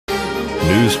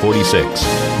News 46.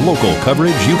 Local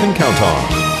coverage you can count on.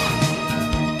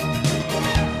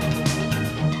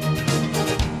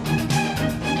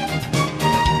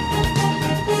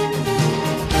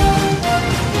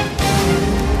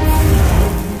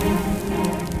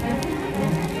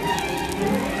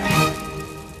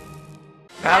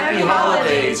 Happy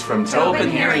holidays from Tobin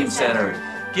Hearing Center.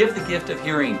 Give the gift of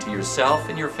hearing to yourself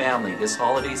and your family this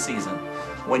holiday season.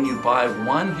 When you buy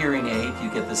one hearing aid,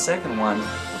 you get the second one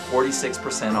for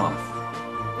 46% off.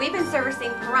 We've been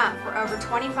servicing Pahrump for over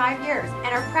 25 years and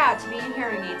are proud to be a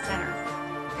hearing aid center.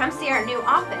 Come see our new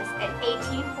office at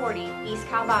 1840 East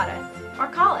Calvada or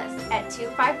call us at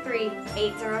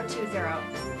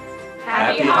 253-8020.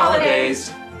 Happy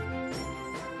holidays!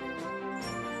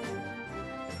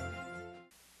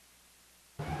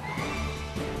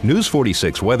 News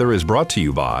 46 weather is brought to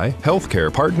you by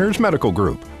Healthcare Partners Medical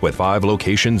Group, with 5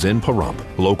 locations in Pahrump,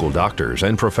 local doctors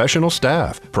and professional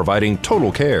staff providing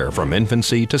total care from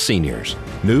infancy to seniors.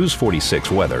 News 46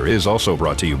 weather is also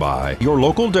brought to you by your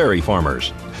local dairy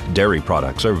farmers. Dairy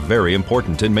products are very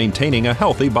important in maintaining a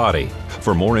healthy body.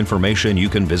 For more information, you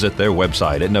can visit their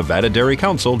website at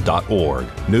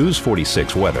nevadadairycouncil.org. News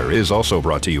 46 weather is also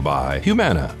brought to you by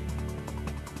Humana.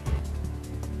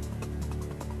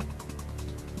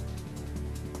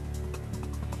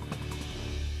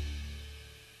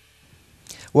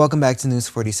 Welcome back to News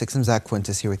 46. I'm Zach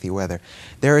Fuentes here with your weather.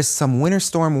 There is some winter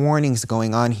storm warnings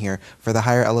going on here for the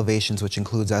higher elevations, which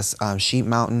includes us, Sheep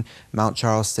Mountain, Mount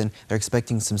Charleston. They're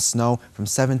expecting some snow from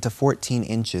 7 to 14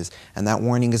 inches, and that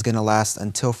warning is going to last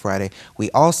until Friday.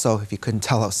 We also, if you couldn't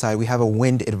tell outside, we have a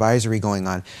wind advisory going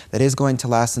on that is going to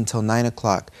last until 9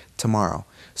 o'clock tomorrow.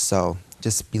 So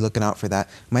just be looking out for that.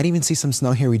 Might even see some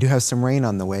snow here. We do have some rain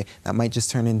on the way. That might just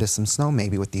turn into some snow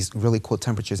maybe with these really cool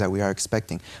temperatures that we are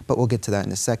expecting. But we'll get to that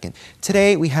in a second.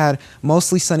 Today we had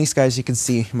mostly sunny skies. You can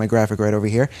see my graphic right over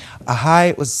here. A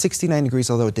high was 69 degrees,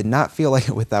 although it did not feel like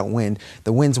it with that wind.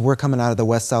 The winds were coming out of the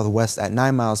west-southwest at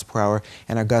 9 miles per hour,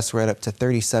 and our gusts were at up to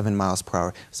 37 miles per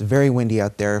hour. It's very windy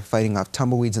out there, fighting off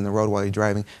tumbleweeds in the road while you're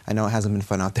driving. I know it hasn't been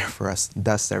fun out there for us.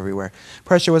 Dust everywhere.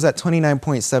 Pressure was at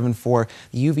 29.74.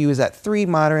 The UV was at 3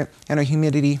 moderate, and our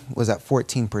humidity was at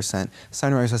 14%.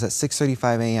 Sunrise was at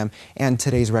 6:35 a.m. and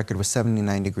today's record was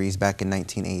 79 degrees back in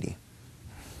 1980.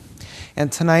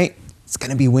 And tonight it's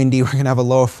going to be windy. We're going to have a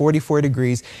low of 44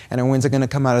 degrees, and our winds are going to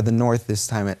come out of the north this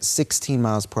time at 16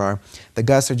 miles per hour. The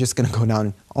gusts are just going to go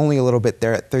down only a little bit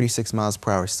there at 36 miles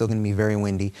per hour. Still going to be very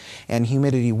windy, and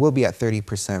humidity will be at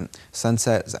 30%.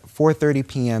 Sunset is at 4:30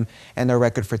 p.m., and our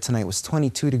record for tonight was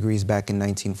 22 degrees back in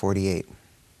 1948.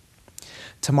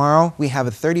 Tomorrow, we have a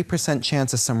 30%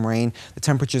 chance of some rain. The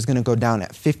temperature is going to go down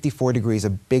at 54 degrees, a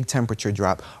big temperature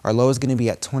drop. Our low is going to be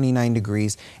at 29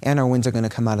 degrees, and our winds are going to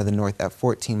come out of the north at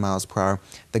 14 miles per hour.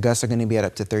 The gusts are going to be at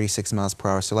up to 36 miles per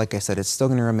hour. So like I said, it's still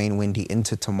going to remain windy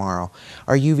into tomorrow.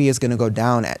 Our UV is going to go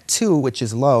down at 2, which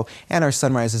is low, and our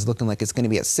sunrise is looking like it's going to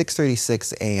be at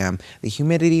 6:36 a.m. The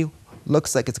humidity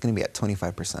looks like it's going to be at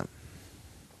 25%.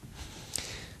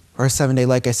 Our 7-day,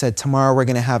 like I said, tomorrow we're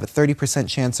going to have a 30%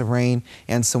 chance of rain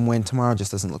and some wind. Tomorrow just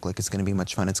doesn't look like it's going to be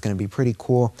much fun. It's going to be pretty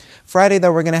cool. Friday,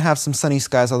 though, we're going to have some sunny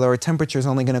skies, although our temperature is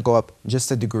only going to go up just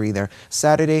a degree there.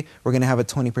 Saturday, we're going to have a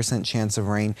 20% chance of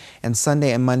rain. And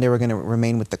Sunday and Monday, we're going to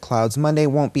remain with the clouds. Monday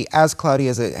won't be as cloudy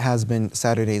as it has been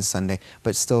Saturday and Sunday,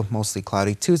 but still mostly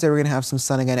cloudy. Tuesday, we're going to have some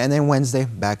sun again. And then Wednesday,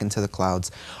 back into the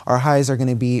clouds. Our highs are going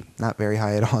to be not very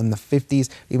high at all, in the 50s,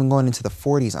 even going into the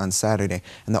 40s on Saturday.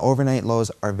 And the overnight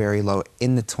lows are very low,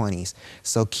 in the 20s.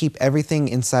 So keep everything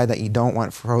inside that you don't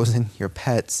want frozen, your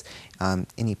pets,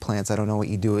 any plants. I don't know what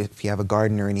you do if you have a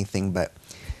garden or anything, but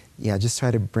yeah, just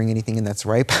try to bring anything in that's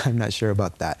ripe. I'm not sure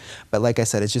about that. But like I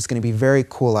said, it's just going to be very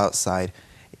cool outside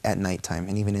at nighttime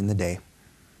and even in the day.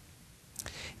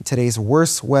 Today's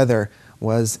worst weather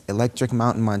was Electric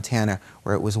Mountain, Montana,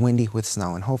 where it was windy with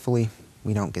snow, and hopefully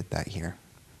we don't get that here.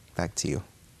 Back to you.